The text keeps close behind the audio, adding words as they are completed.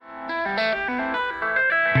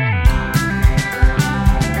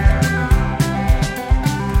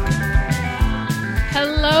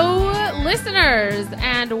listeners,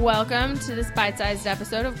 and welcome to this bite-sized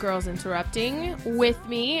episode of Girls Interrupting. With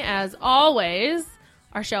me, as always,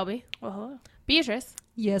 are Shelby, Well, hello. Beatrice,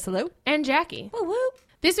 Yes, hello. and Jackie. Woo-woo.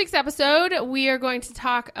 This week's episode, we are going to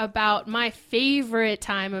talk about my favorite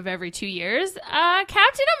time of every 2 years.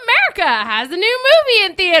 Captain America has a new movie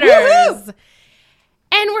in theaters. Woo-hoo!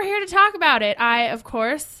 And we're here to talk about it. I, of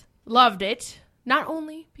course, loved it. Not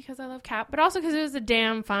only because I love Cap, but also because it was a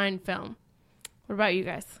damn fine film. What about you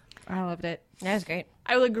guys? I loved it. That was great.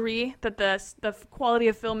 I will agree that the quality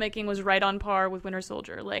of filmmaking was right on par with Winter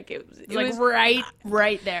Soldier. Like it was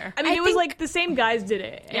right there. I mean, it was like the same guys did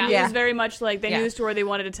it, and it Yeah. was very much like they Yeah. knew the story they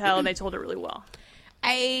wanted to tell, and they told it really well.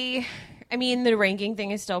 I mean, the ranking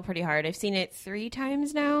thing is still pretty hard. I've seen it 3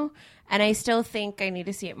 times now, and I still think I need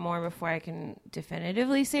to see it more before I can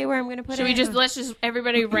definitively say where I'm going to put Should it. we let's just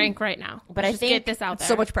everybody rank right now? But Let's I just think get this out there.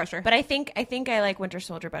 So much pressure. But I think I like Winter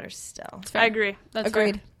Soldier better still. Fair. I agree. That's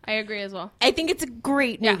Agreed. fair. I agree as well. I think it's a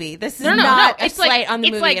great movie. This is No, not a it's slight like, on the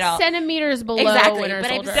it's movie like at all. centimeters below Exactly, Winter but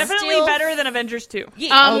I Soldier. Definitely Still- better than Avengers 2. Yeah.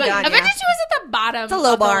 Oh, God, Avengers 2 yeah. is at the bottom It's a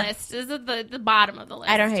low of bar. the list. Is at the bottom of the list.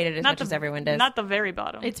 I don't hate it as Not much as everyone does. Not the very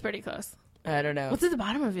bottom. It's pretty close. I don't know. What's at the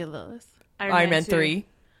bottom of your list? Iron Man 3.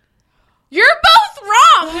 You're both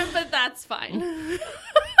wrong, but that's fine.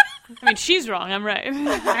 I mean, she's wrong. I'm right. Iron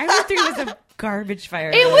Man 3 was a garbage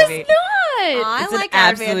fire It was movie. not. I It's an like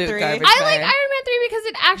Iron Man absolute 3. garbage. I fire. like Iron Man 3 because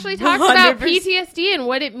it actually talks about 100%. PTSD and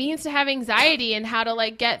what it means to have anxiety and how to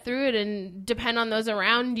like get through it and depend on those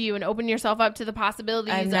around you and open yourself up to the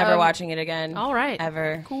possibilities. I'm never of- watching it again. All right.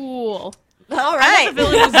 Ever. Cool. All The right.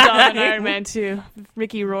 villain was dumb in Iron Man 2.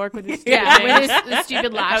 Ricky Rourke with his stupid Yeah, name. with his stupid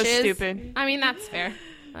That was lashes. stupid. I mean, that's fair.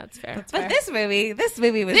 That's fair. But this movie was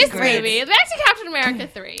This great. movie, back to Captain America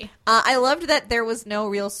 3. I loved that there was no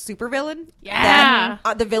real supervillain. Yeah.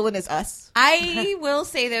 That, the villain is us. I will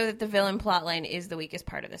say though that the villain plotline is the weakest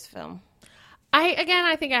part of this film.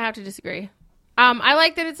 I think I have to disagree. I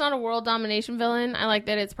like that it's not a world domination villain. I like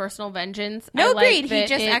that it's personal vengeance. No, I like agreed. He that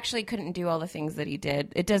just it- actually couldn't do all the things that he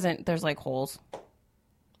did. It doesn't. There's like holes.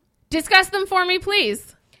 discuss them for me,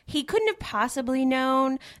 please. He couldn't have possibly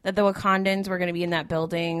known that the Wakandans were going to be in that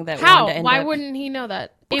building. That How? Wanda ended Why up- wouldn't he know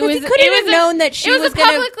that? Because he couldn't have known that she it was was a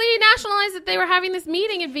gonna- publicly nationalized that they were having this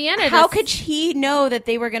meeting in Vienna. How This- could he know that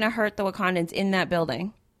they were going to hurt the Wakandans in that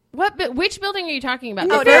building? what? But which building are you talking about? In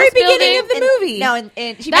the The very first beginning building? of the movie. No,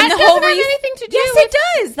 and she That And the doesn't whole have reason- anything to do Yes, with it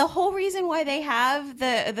does. The whole reason why they have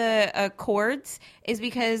the accords is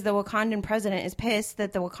because the Wakandan president is pissed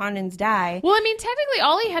that the Wakandans die. Well, I mean, technically,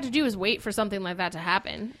 all he had to do was wait for something like that to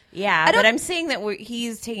happen. Yeah, but I'm saying that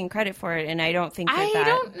he's taking credit for it, and I don't think that I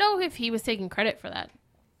don't know if he was taking credit for that.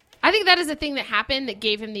 I think that is a thing that happened that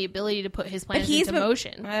gave him the ability to put his plans into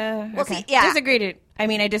motion. Okay. see, yeah.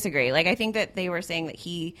 I disagree. Like, I think that they were saying that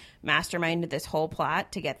he masterminded this whole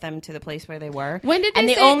plot to get them to the place where they were. When did they and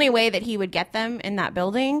the say- only way that he would get them in that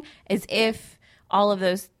building is if all of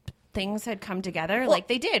those things had come together like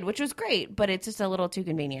they did, which was great, but it's just a little too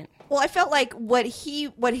convenient. well, I felt like what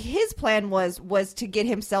his plan was to get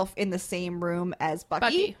himself in the same room as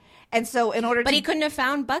Bucky. And so in order But to he couldn't have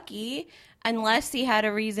found Bucky unless he had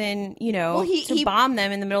a reason, Well, to bomb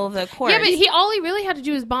them in the middle of the court. Yeah, but all he really had to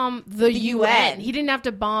do was bomb the UN. UN. He didn't have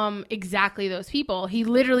to bomb exactly those people. He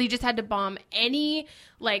literally just had to bomb any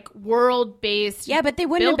like world-based. Yeah, but they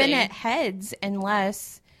wouldn't have building. been at heads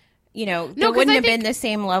unless, there 'cause wouldn't I have think- been the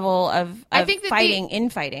same level of I think that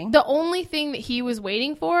infighting. The only thing that he was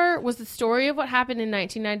waiting for was the story of what happened in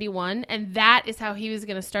 1991, and that is how he was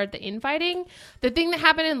going to start the infighting. The thing that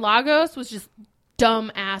happened in Lagos was just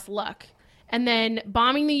dumb ass luck. And then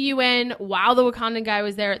bombing the UN while the Wakandan guy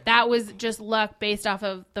was there, that was just luck based off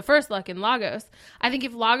of the first luck in Lagos. I think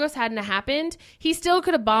if Lagos hadn't happened, he still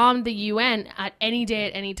could have bombed the UN at any day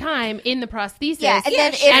at any time in the prosthesis. Yeah, and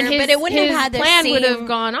then and but it wouldn't have had the plan would have same-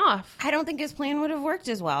 gone off. I don't think his plan would have worked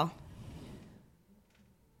as well.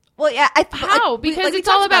 well, yeah, How? like, Because we it's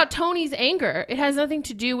all talked about Tony's anger. It has nothing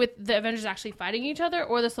to do with the Avengers actually fighting each other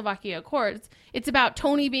or the Slovakia Accords. It's about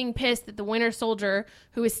Tony being pissed that the Winter Soldier,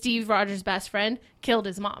 who is Steve Rogers' best friend, killed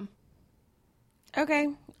his mom. Okay.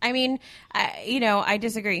 I mean, I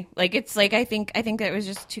disagree. Like, it's like, I think that it was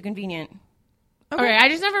just too convenient. Okay, I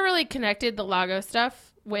just never really connected the Lagos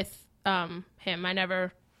stuff with him.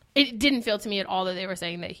 It didn't feel to me at all that they were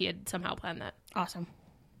saying that he had somehow planned that. Awesome.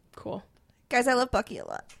 Cool. guys, I love Bucky a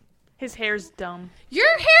lot. His hair's dumb. Your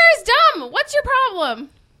hair is dumb. What's your problem?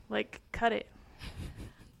 Like, cut it.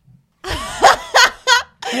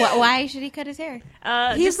 Why should he cut his hair?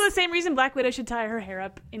 Just for the same reason Black Widow should tie her hair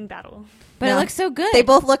up in battle. But No. it looks so good. They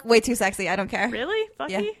both look way too sexy. I don't care. Really?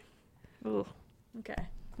 Bucky? Yeah. Ooh. Okay.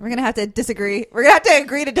 We're gonna have to disagree. We're gonna have to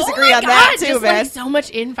agree to disagree on that too, just man. like so much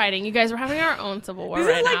infighting. You guys, we're having our own civil war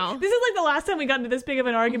right now. This is like the last time we got into this big of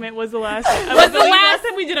an argument was the last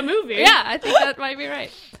time we did a movie. Yeah, I think that might be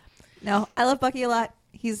right. No, I love Bucky a lot.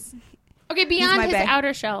 He's Okay, beyond my his bae.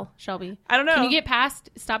 outer shell, Shelby. I don't know. Can you get past?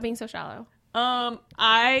 Stop being so shallow. I'm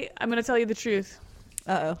gonna tell you the truth.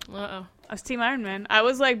 Uh oh. I was Team Iron Man. I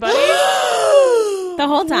was like, buddy. The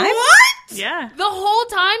whole time? what? Yeah. The whole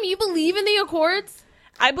time you believe in the Accords?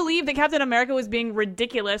 I believe that Captain America was being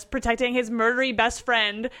ridiculous, protecting his murdery best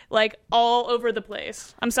friend, like, all over the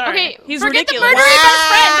place. I'm sorry. Okay, he's forget ridiculous. the murdery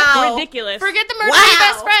best friend. Ridiculous. Forget the murdery Wow.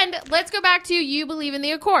 best friend. Let's go back to you believe in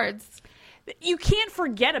the Accords. You can't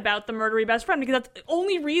forget about the murdery best friend because that's the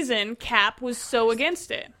only reason Cap was so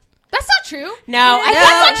against it. That's not true. No, That's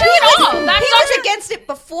not true at all. He That's not was true. against it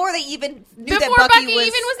before they even knew Before that Bucky Bucky was.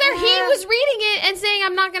 even was there, he was reading it and saying,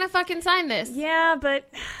 "I'm not gonna fucking sign this." Yeah, but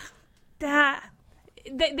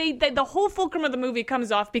the whole fulcrum of the movie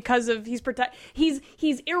comes off because of he's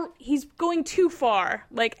going too far.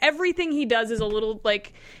 Like everything he does is a little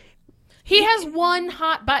like He has one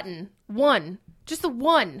hot button, just the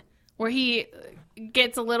one, where he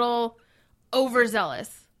gets a little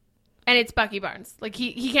overzealous. And it's Bucky Barnes. Like,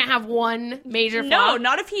 he can't have one major flaw. no,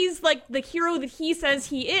 not if he's like the hero that he says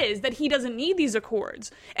he is, that he doesn't need these Accords.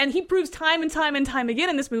 And he proves time and time and time again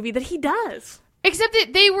in this movie that he does. Except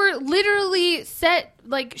that they were literally set,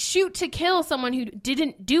 like, shoot to kill someone who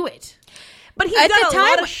didn't do it. But he's At done the a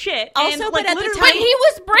lot time- of shit. also, and, but like, at the literally- But he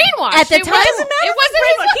was brainwashed. At the It time- wasn't- Doesn't matter it if wasn't he's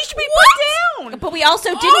his brainwashed. He should be put down. But we also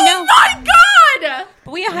didn't know. Oh my god!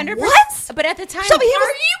 But we 100%. What? But at the time, Shelby, he was-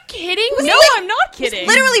 Are you kidding me? No, I'm not kidding.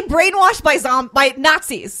 literally brainwashed by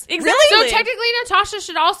Nazis. Exactly. So technically, Natasha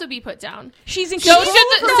should also be put down. she's in So control. should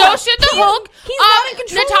the, of so herself. should the Hulk. He's not in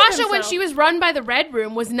control of Natasha, when himself. she was run by the Red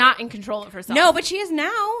Room, was not in control of herself. no, but she is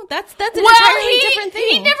now. That's an well, entirely different thing.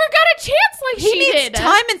 he never got a chance like He she needs did.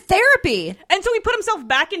 time and therapy. And so he put himself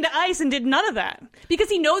back into ice and did none of that because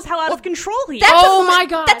he knows how out of control he is. That's Oh a, my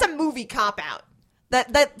God. That's a movie cop out.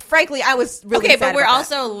 That frankly, I was really Okay, sad but we're about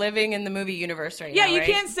that. also living in the movie universe right Yeah, now. you right?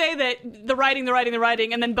 can't say that the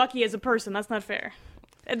writing, and then Bucky as a person. That's not fair.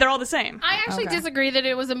 They're all the same. I actually Okay. disagree that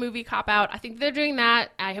it was a movie cop out. I think they're doing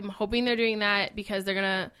that. I am hoping they're doing that because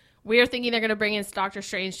we're thinking they're gonna bring in Doctor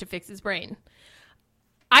Strange to fix his brain.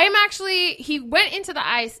 He went into the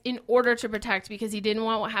ice in order to protect because he didn't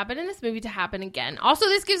want what happened in this movie to happen again. Also,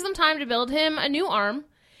 this gives them time to build him a new arm,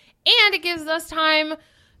 and it gives us time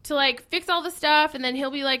to like fix all the stuff, and then he'll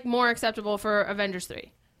be like more acceptable for Avengers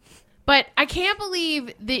 3. But I can't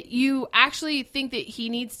believe that you actually think that he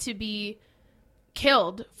needs to be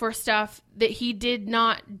killed for stuff that he did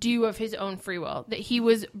not do of his own free will, that he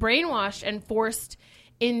was brainwashed and forced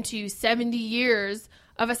into 70 years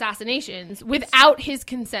of assassinations without his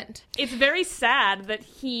consent. It's very sad that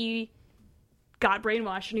he got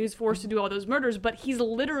brainwashed and he was forced to do all those murders, but he's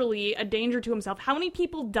literally a danger to himself. How many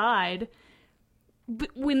people died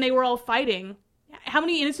when they were all fighting? How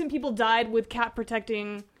many innocent people died with Cap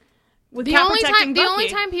protecting? The only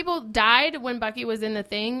time people died when Bucky was in the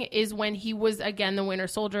Thing is when he was again the Winter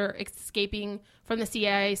Soldier escaping from the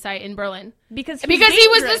CIA site in Berlin. because he was the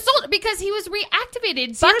dangerous. soldier because he was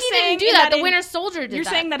reactivated. So you're Bucky saying didn't do that. that The Winter Soldier did You're that.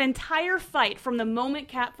 saying that entire fight from the moment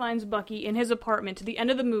Cap finds Bucky in his apartment to the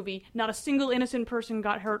end of the movie, not a single innocent person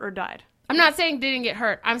got hurt or died. I'm not saying didn't get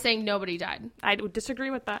hurt. I'm saying nobody died. I would disagree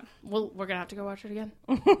with that. Well, we're gonna have to go watch it again.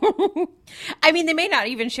 I mean, they may not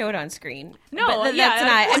even show it on screen. No, but yeah, that's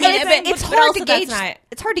not. well, I mean, it's but hard also to that's gauge. not-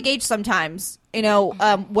 It's hard to gauge sometimes,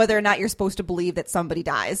 whether or not you're supposed to believe that somebody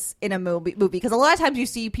dies in a movie. Because a lot of times you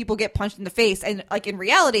see people get punched in the face, and like in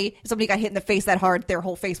reality, if somebody got hit in the face that hard, their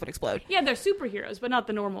whole face would explode. Yeah, they're superheroes, but not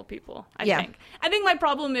the normal people. I Yeah. think. I think my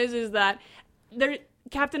problem is that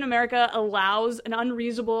Captain America allows an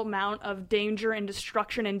unreasonable amount of danger and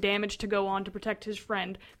destruction and damage to go on to protect his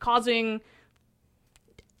friend, causing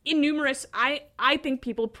innumerous. I think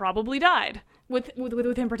people probably died with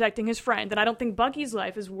him protecting his friend, and I don't think Bucky's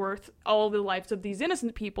life is worth all the lives of these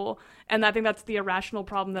innocent people. And I think that's the irrational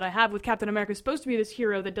problem that I have with Captain America. Is supposed to be this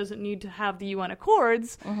hero that doesn't need to have the UN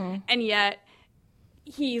Accords, and yet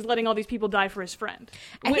he's letting all these people die for his friend.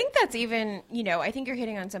 I think that's even, I think you're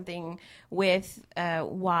hitting on something with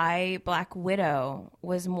why Black Widow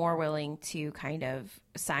was more willing to kind of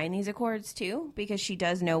sign these accords too, because she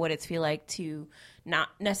does know what it's feel like to not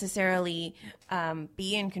necessarily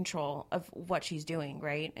be in control of what she's doing,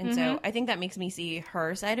 right? And so I think that makes me see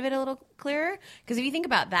her side of it a little clearer, because if you think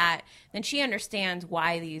about that, then she understands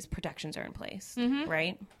why these protections are in place,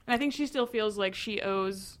 right? And I think she still feels like she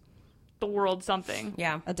owes the world something.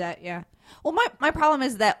 Yeah. A debt, yeah. Well, my problem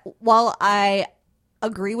is that while I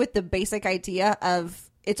agree with the basic idea of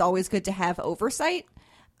it's always good to have oversight.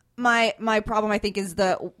 My problem, I think, is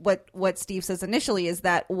what Steve says initially is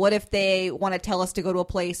that what if they want to tell us to go to a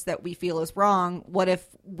place that we feel is wrong? What if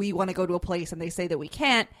we want to go to a place and they say that we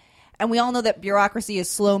can't? And we all know that bureaucracy is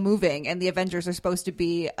slow moving, and the Avengers are supposed to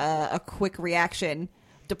be a quick reaction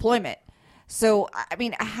deployment. So, I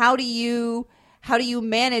mean, how do you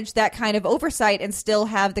manage that kind of oversight and still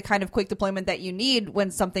have the kind of quick deployment that you need when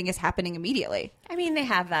something is happening immediately? I mean, they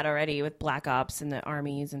have that already with Black Ops and the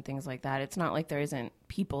armies and things like that. It's not like there isn't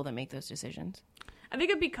people that make those decisions. I think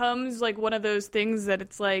it becomes like one of those things that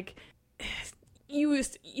it's like they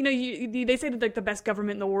say that like the best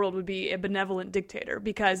government in the world would be a benevolent dictator,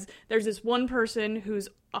 because there's this one person who's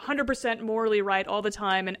 100% morally right all the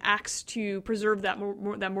time and acts to preserve that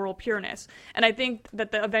that moral pureness. And I think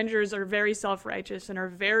that the Avengers are very self-righteous and are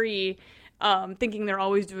very thinking they're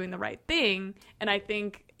always doing the right thing. And I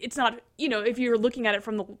think it's not, if you're looking at it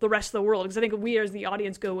from the rest of the world, because I think we as the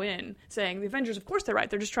audience go in saying the Avengers, of course they're right.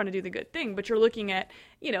 They're just trying to do the good thing. But you're looking at,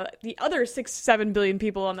 the other 6-7 billion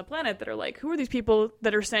people on the planet that are like, who are these people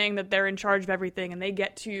that are saying that they're in charge of everything and they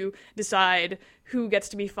get to decide who gets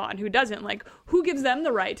to be fought and who doesn't? Like, who gives them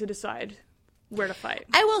the right to decide where to fight?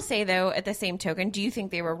 I will say, though, at the same token, do you think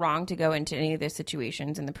they were wrong to go into any of those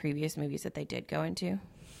situations in the previous movies that they did go into?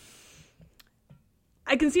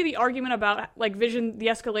 I can see the argument about like Vision, the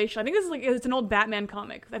escalation. I think this is it's an old Batman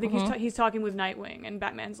comic. I think he's talking with Nightwing, and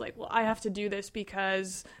Batman's like, well, I have to do this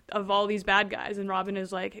because of all these bad guys. And Robin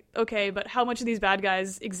is like, okay, but how much of these bad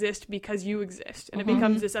guys exist because you exist? And it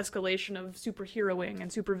becomes this escalation of superheroing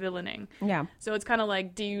and supervillaining. Yeah. So it's kind of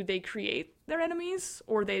like, do they create their enemies,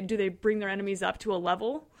 or do they bring their enemies up to a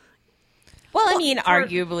level? Well,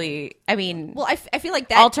 arguably, well, I feel like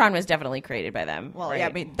that Ultron was definitely created by them. Well, right? yeah,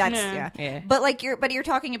 I mean that's yeah. But you're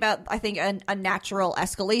talking about, I think, a natural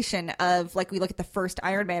escalation of, like, we look at the first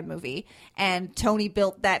Iron Man movie, and Tony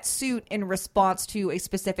built that suit in response to a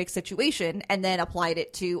specific situation, and then applied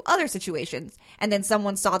it to other situations, and then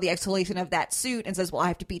someone saw the escalation of that suit and says, well, I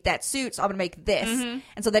have to beat that suit, so I'm gonna make this,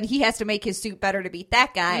 and so then he has to make his suit better to beat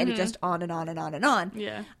that guy, and it just on and on and on and on.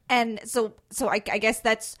 Yeah. And so I guess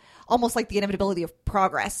that's almost like the inevitability of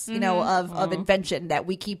progress, of invention, that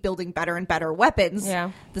we keep building better and better weapons,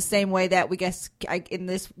 the same way that we in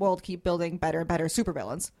this world keep building better and better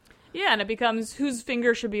supervillains. Yeah, and it becomes whose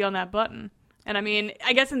finger should be on that button. And I mean,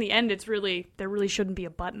 I guess in the end, there really shouldn't be a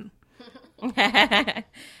button. I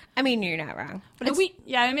mean, you're not wrong. But I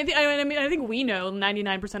think we know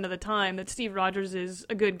 99% of the time that Steve Rogers is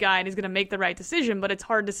a good guy and he's going to make the right decision, but it's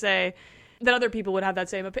hard to say that other people would have that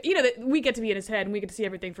same opinion. That we get to be in his head and we get to see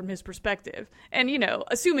everything from his perspective. And,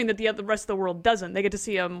 assuming that the rest of the world doesn't, they get to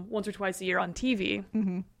see him once or twice a year on TV.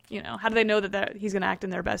 Mm-hmm. How do they know that he's going to act in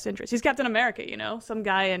their best interest? He's Captain America, Some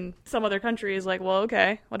guy in some other country is like, well,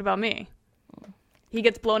 okay, what about me? He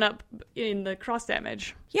gets blown up in the cross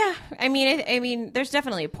damage. Yeah, I mean, there's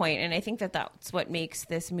definitely a point, and I think that that's what makes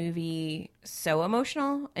this movie so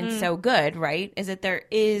emotional and so good, right? Is that there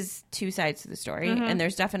is two sides to the story, and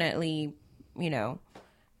there's definitely,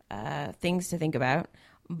 things to think about.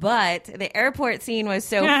 But the airport scene was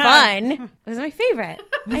so fun. It was my favorite.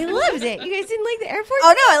 I loved it. You guys didn't like the airport scene?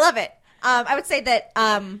 Oh, no, I love it. I would say that,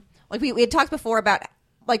 we had talked before about,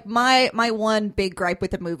 my one big gripe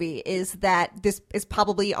with the movie is that this is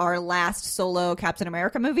probably our last solo Captain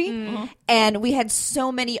America movie. And we had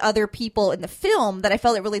so many other people in the film that I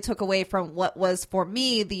felt it really took away from what was, for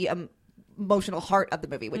me, the emotional heart of the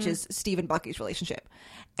movie, which is Steve and Bucky's relationship.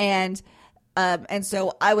 And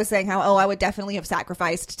so I was saying how, I would definitely have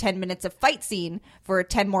sacrificed 10 minutes of fight scene for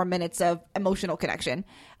 10 more minutes of emotional connection.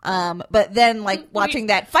 But then, watching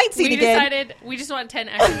that fight scene again, we decided we just want 10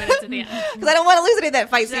 extra minutes at the end. Because I don't want to lose any of that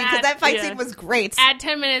fight scene, because that fight scene was great. Add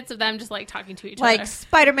 10 minutes of them just, talking to each other.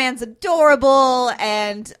 Spider-Man's adorable,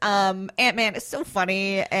 and Ant-Man is so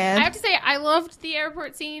funny. And I have to say, I loved the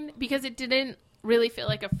airport scene because it didn't really feel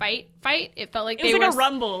like a fight. It felt like it was like a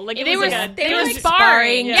rumble. Like they were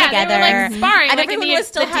sparring together. They were sparring, and everyone was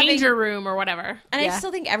still having the danger room or whatever. And I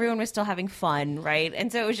still think everyone was still having fun, right?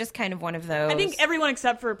 And so it was just kind of one of those. I think everyone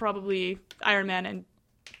except for probably Iron Man and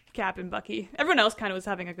Cap and Bucky. Everyone else kind of was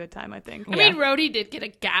having a good time, I think. I mean, Rhodey did get a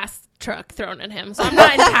gas truck thrown at him, so I'm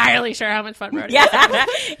not entirely sure how much fun Rhodey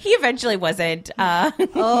was. He eventually wasn't. And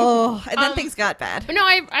then things got bad. But no,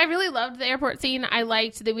 I really loved the airport scene. I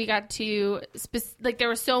liked that we got to, there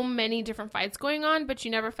were so many different fights going on, but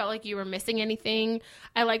you never felt like you were missing anything.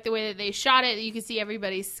 I liked the way that they shot it. You could see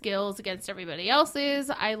everybody's skills against everybody else's.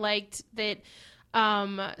 I liked that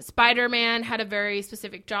Spider-Man had a very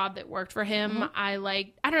specific job that worked for him. I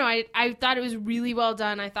thought it was really well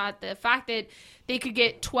done. I thought the fact that they could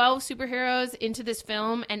get 12 superheroes into this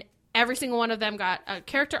film and every single one of them got a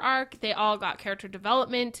character arc. They all got character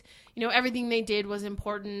development. You know, everything they did was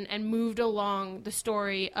important and moved along the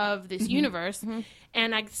story of this universe.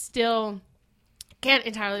 And I still can't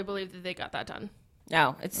entirely believe that they got that done.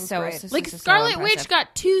 No, it's so great. it's Like, so Scarlet impressive. Witch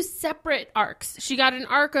got 2 separate arcs. She got an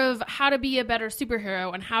arc of how to be a better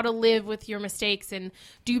superhero and how to live with your mistakes and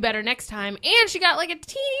do better next time. And she got, like, a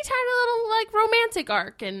teeny tiny little, like, romantic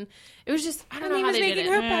arc. And it was just, I don't know how they did it.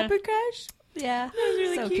 her pepper crush. Yeah,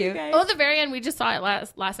 Really so cute, cute. guys. Oh, at the very end, we just saw it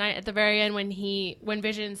last night. At the very end, when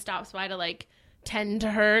Vision stops by to like tend to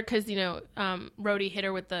her because Rhodey hit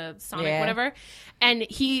her with the sonic whatever, and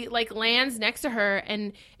he like lands next to her,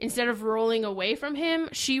 and instead of rolling away from him,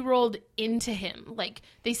 she rolled into him. Like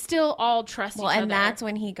they still all trust each other. And that's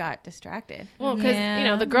when he got distracted. Well,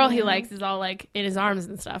 because the girl he likes is all like in his arms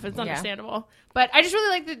and stuff. It's understandable, but I just really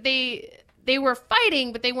like that they were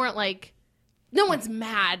fighting, but they weren't like. No one's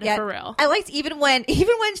mad for real. I liked even when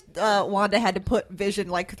Wanda had to put Vision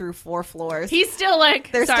like through 4 floors. He's still like,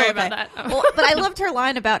 They're sorry still about okay. that. Well, but I loved her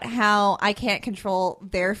line about how I can't control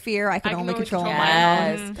their fear. I can only control control my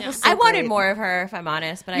mine. own. Yeah. I wanted great. more of her, if I'm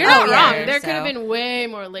honest. But You're I not don't wrong. care, There so. could have been way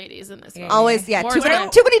more ladies in this movie. Always, yeah. More Too time.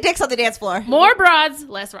 many dicks on the dance floor. More broads,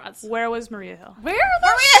 less rods. Where was Maria Hill? Where are the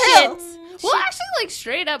Maria shits? Hill. Well, actually, like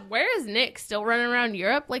straight up, where is Nick still running around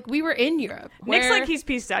Europe? Like we were in Europe. Nick's Where- like he's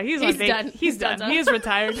peaced out. He's He's on vac- done. He's He's done. done. He is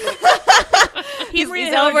retired. He's Maria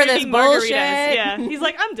Hill over this drinking margaritas. bullshit. Yeah, he's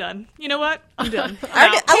like, I'm done. You know what? I'm done. I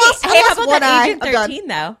lost, Hey, I how lost about one that eye. Agent I'm done. 13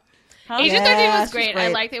 though? Agent Yeah, 13 was she's great. I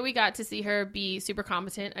great. like that we got to see her be super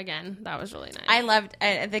competent again. That was really nice. I loved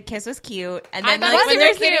the kiss was cute, and I then thought like, it when was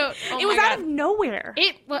they're super sitting- cute. Oh It was my out God. of nowhere.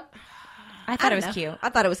 I thought it was cute. I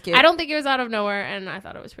thought it was cute. I don't think it was out of nowhere, and I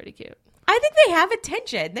thought it was pretty cute. I think they have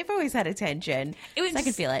attention. They've always had attention. It was. So I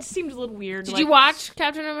can feel it. Seemed a little weird. Did like- you watch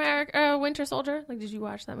Captain America: Winter Soldier? Like, did you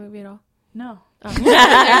watch that movie at all? No, Oh,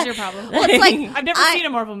 there's your problem. Well, it's like I've never seen a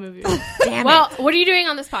Marvel movie. Damn Well, it. what are you doing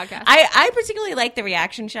on this podcast? I particularly like the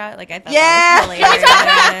reaction shot. Like I thought Yeah. that was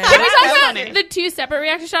hilarious. Can we talk That's about funny. the 2 separate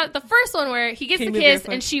reaction shots? The first one where he gets Can the you move your kiss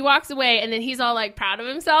foot? and she walks away, and then he's all like proud of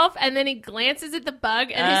himself, and then he glances at the bug,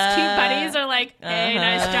 and his 2 buddies are like, "Hey,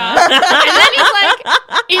 nice job," and then he's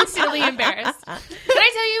like instantly embarrassed. Can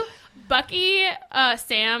I tell you? Bucky,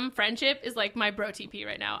 Sam friendship is like my bro TP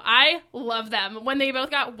right now. I love them when they both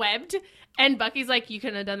got webbed, and Bucky's like, "You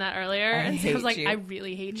couldn't have done that earlier," and Sam's hate like, you. "I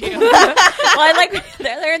really hate you." Well, I like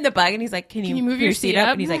they're in the bug, and he's like, "Can you move your seat up?"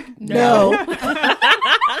 up? And he's like, no. And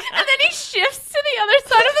then he shifts to the other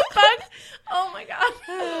side of the bug. Oh my god.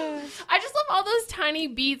 I just love all those tiny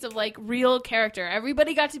beats of like real character.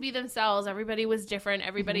 Everybody got to be themselves. Everybody was different.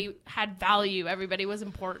 Everybody had value. Everybody was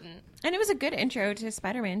important. And it was a good intro to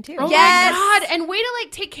Spider-Man too. Oh Yes. my god. And way to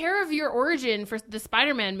like take care of your origin for the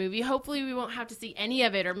Spider-Man movie. Hopefully we won't have to see any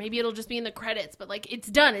of it, or maybe it'll just be in the credits, but like it's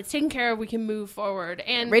done. It's taken care of. We can move forward.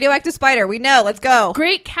 And Radioactive spider. We know. Let's go.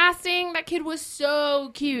 great casting. That kid was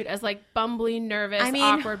so cute as like bumbling, nervous, I mean,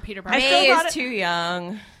 awkward Peter Parker. still May thought is too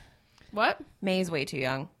young. What? May's way too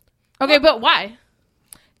young Okay, but why?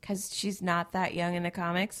 because she's not that young in the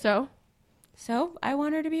comics. So So I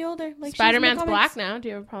want her to be older. Like Spider-Man's she's in the black comics. now. Do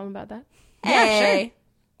you have a problem about that? Yeah, Hey.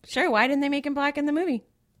 Sure. Why didn't they make him black in the movie?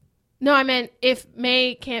 No, I meant if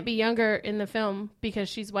May can't be younger in the film because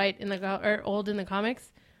she's white in the or old in the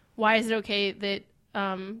comics, why is it okay that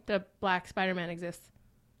the black Spider-Man exists?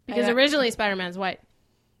 Because don't- originally Spider-Man's white.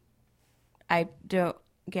 I don't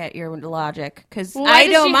get your logic because Well, why I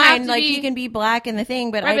does don't she have mind. to Like be- he can be black in the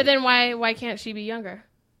thing, but Right, but then why can't she be younger?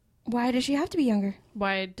 why does she have to be younger?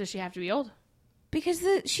 Why does she have to be old? Because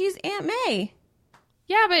she's Aunt May.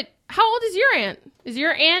 Yeah, but how old is your aunt? Is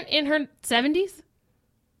your aunt in her 70s?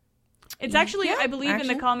 It's actually, Yeah, I believe in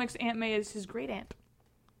actually. the comics, Aunt May is his great aunt.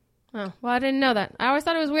 Oh, well, I didn't know that. I always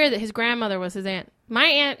thought it was weird that his grandmother was his aunt. My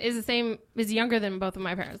aunt is younger than both of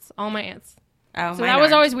my parents. All my aunts. Oh, So that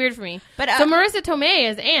was always weird for me. But, so Marissa Tomei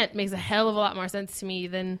as aunt makes a hell of a lot more sense to me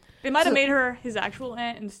than They might have made her his actual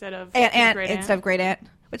aunt instead of Aunt, his aunt great instead of great aunt.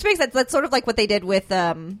 Which makes sense. That's sort of like what they did with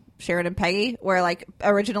Sharon and Peggy, where like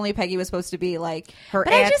originally Peggy was supposed to be like her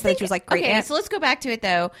But I aunt, just then think she was like great okay, aunt. so let's go back to it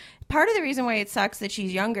though. Part of the reason why it sucks that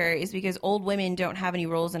she's younger is because old women don't have any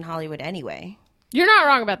roles in Hollywood anyway. you're not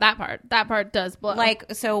wrong about that part. That part does blow.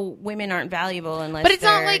 Like, so women aren't valuable unless. but it's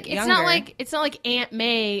not they're like younger. it's not like Aunt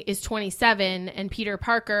May is 27 and Peter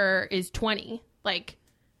Parker is 20. Like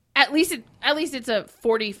at least it's a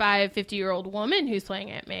 45, 50-year-old woman who's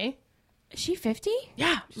playing Aunt May. Is she 50?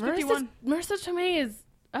 Yeah, 51. Marissa Tomei is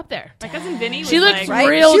up there. My cousin Vinny was She looks like, Right?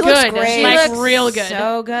 real She looks good. great. She looks She real good.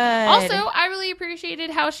 So good. Also, I really appreciated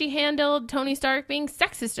how she handled Tony Stark being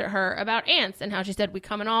sexist to her about ants and how she said we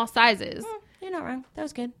come in all sizes. You're not wrong. That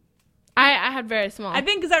was good. I had very small. I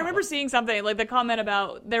think because I remember seeing something like the comment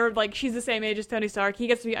about they were like she's the same age as Tony Stark. He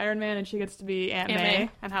gets to be Iron Man and she gets to be Aunt May,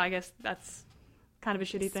 and how I guess that's kind of a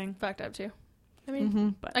shitty thing. Fucked up too. I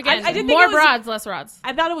mean, But again, I did think more it was- broads, less rods.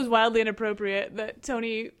 I thought it was wildly inappropriate that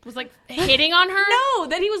Tony Was like hitting on her. No,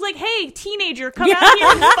 that he was like, "Hey, teenager, come out here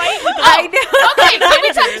and fight with the I know. Okay, can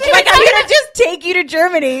we talk? Like, I'm gonna just take you to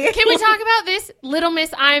Germany. Can we talk about this, Little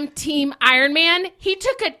Miss? I'm Team Iron Man. He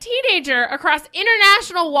took a teenager across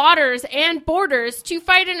international waters and borders to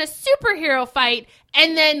fight in a superhero fight,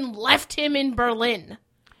 and then left him in Berlin.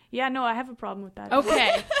 Yeah, no, I have a problem with that.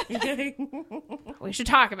 Okay, we should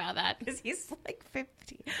talk about that. Because he's like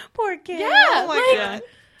 50. Poor kid. Yeah, Oh my like- god.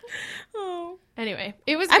 Oh. Anyway,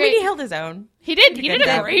 it was I great. mean, he held his own. He did. He did a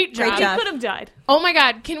job. great job. Great job. Could have died. Oh my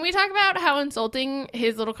god, can we talk about how insulting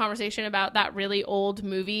his little conversation about that really old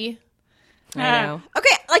movie? I know.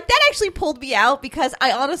 Okay, like that actually pulled me out because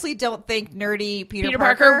I honestly don't think nerdy Peter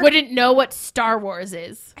Parker wouldn't know what Star Wars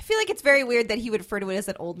is. I feel like it's very weird that he would refer to it as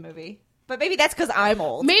an old movie. But maybe that's because I'm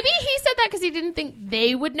old. Maybe he said that because he didn't think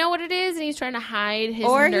they would know what it is, and he's trying to hide his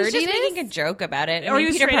Or nerdiness. he's just making a joke about it. Or he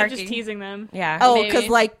was Peter straight up Parker. just teasing them. Yeah. Oh, Maybe. because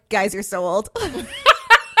like guys are so old.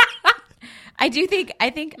 I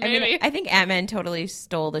think Maybe. I think Ant-Man totally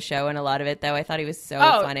stole the show in a lot of it though. I thought he was so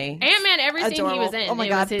funny. Ant-Man, every scene he was Adorable. in. Oh my it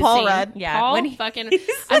God, was his Paul scene. Rudd. Yeah, Paul when he- fucking.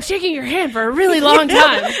 I'm shaking your hand for a really long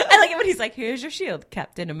time. I like it when he's like, "Here's your shield,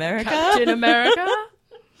 Captain America." Captain America.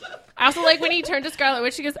 I also like when he turned to Scarlet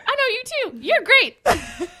Witch. She goes, "I know you too. You're great."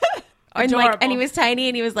 And Adorable. and he was tiny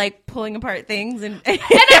and he was like pulling apart things and And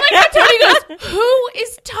I'm like, how Tony goes, "Who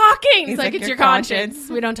is talking?" He's like, like, "It's your your conscience. conscience.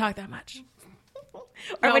 We don't talk that much."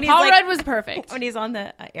 or No, when he's Paul like, Rudd was perfect. when he's on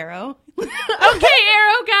the arrow. Okay,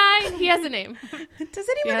 Arrow guy. He has a name. Does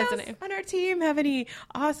anyone has a else name. on our team have any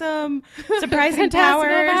awesome, surprising Fantastical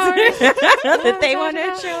powers powers? that they want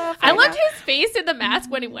to show off? I loved his face in the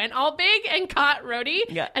mask when he went all big and caught Rhodey.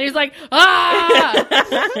 Yeah. And he was like,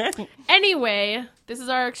 ah! Anyway, this is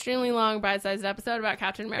our extremely long bite-sized episode about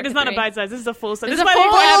Captain America. It is not a 3. bite size. This is a full size. This This is is a why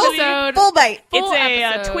full they have to be- episode. Full bite. Full It's a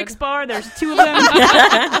episode. Twix bar. There's 2 of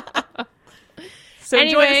them. So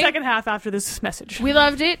enjoy Anyway. the second half after this message. We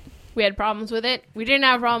loved it. We had problems with it. We didn't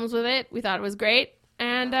have problems with it. We thought it was great.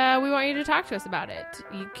 And we want you to talk to us about it.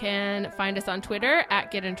 You can find us on Twitter at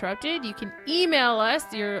Get Interrupted. You can email us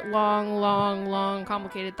your long,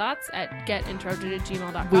 complicated thoughts at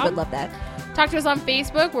getinterrupted@gmail.com. We would love that. Talk to us on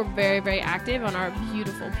Facebook. We're very, very active on our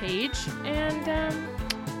beautiful page. And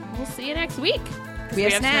we'll see you next week. We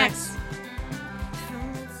have snacks.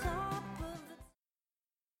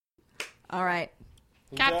 All right.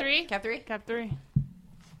 Cap 3. Cap 3. Cap 3.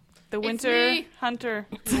 The It's Winter me. Hunter.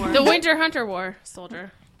 The Winter Hunter War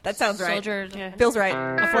soldier. That sounds right. Soldier. Yeah. Feels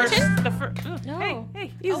right. The first. The first. No.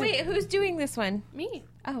 Hey, easy. Oh wait, who's doing this one? Me.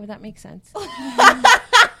 Oh, that makes sense.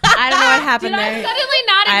 I don't know what happened Did I there. suddenly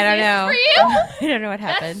not I don't exist know. for you? I don't know what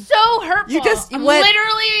That's happened. so hurtful. You just I'm went-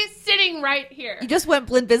 literally sitting right here. You just went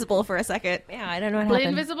Blinvisible for a second. Yeah, I don't know what Blade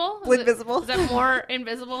happened. invisible? Blinvisible. Is that more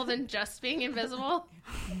invisible than just being invisible?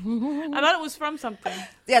 I thought it was from something. Is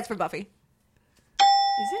Yeah, it's from Buffy.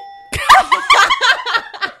 it?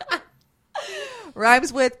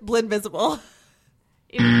 Rhymes with Blinvisible.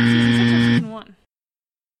 In season 6 or season 1?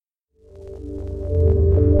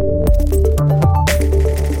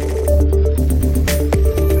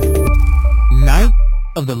 Night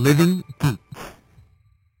of the Living